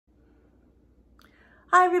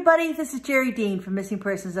Hi everybody, this is Jerrie Dean from Missing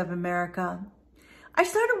Persons of America. I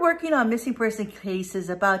started working on missing person cases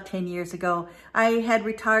about 10 years ago. I had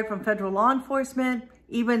retired from federal law enforcement,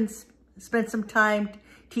 even spent some time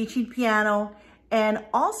teaching piano, and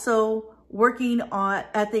also working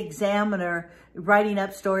at the Examiner, writing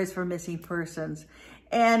up stories for missing persons.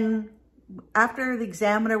 And after the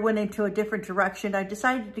Examiner went into a different direction, I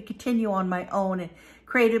decided to continue on my own and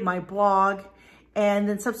created my blog. And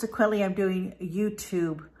then subsequently, I'm doing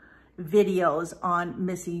YouTube videos on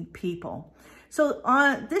missing people. So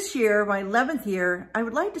on this year, my 11th year, I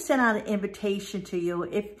would like to send out an invitation to you.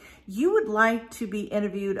 If you would like to be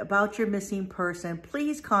interviewed about your missing person,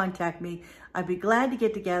 please contact me. I'd be glad to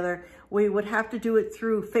get together. We would have to do it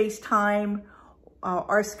through FaceTime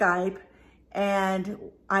or Skype.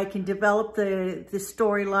 And I can develop the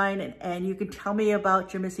storyline and you can tell me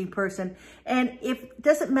about your missing person. And it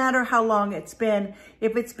doesn't matter how long it's been,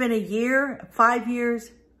 if it's been a year, 5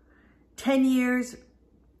 years, 10 years,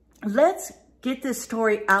 let's get this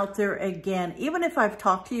story out there again. Even if I've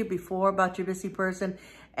talked to you before about your missing person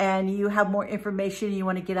and you have more information, you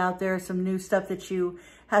want to get out there, some new stuff that you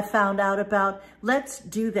have found out about, let's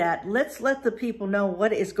do that. Let's let the people know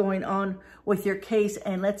what is going on with your case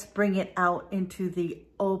and let's bring it out into the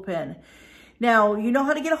open. Now, you know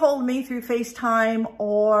how to get a hold of me through FaceTime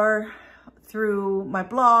or through my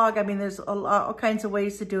blog. I mean, there's all kinds of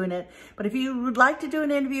ways to doing it. But if you would like to do an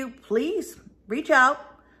interview, please reach out.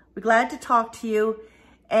 We're glad to talk to you.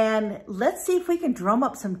 And let's see if we can drum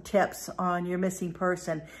up some tips on your missing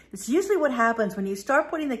person. It's usually what happens when you start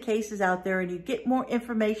putting the cases out there and you get more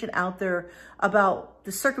information out there about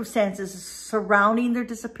the circumstances surrounding their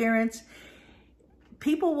disappearance.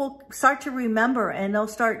 People will start to remember and they'll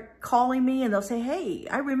start calling me and they'll say, hey,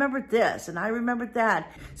 I remembered this and I remembered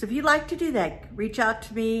that. So if you'd like to do that, reach out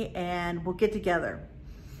to me and we'll get together.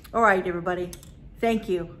 All right, everybody. Thank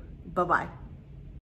you. Bye-bye.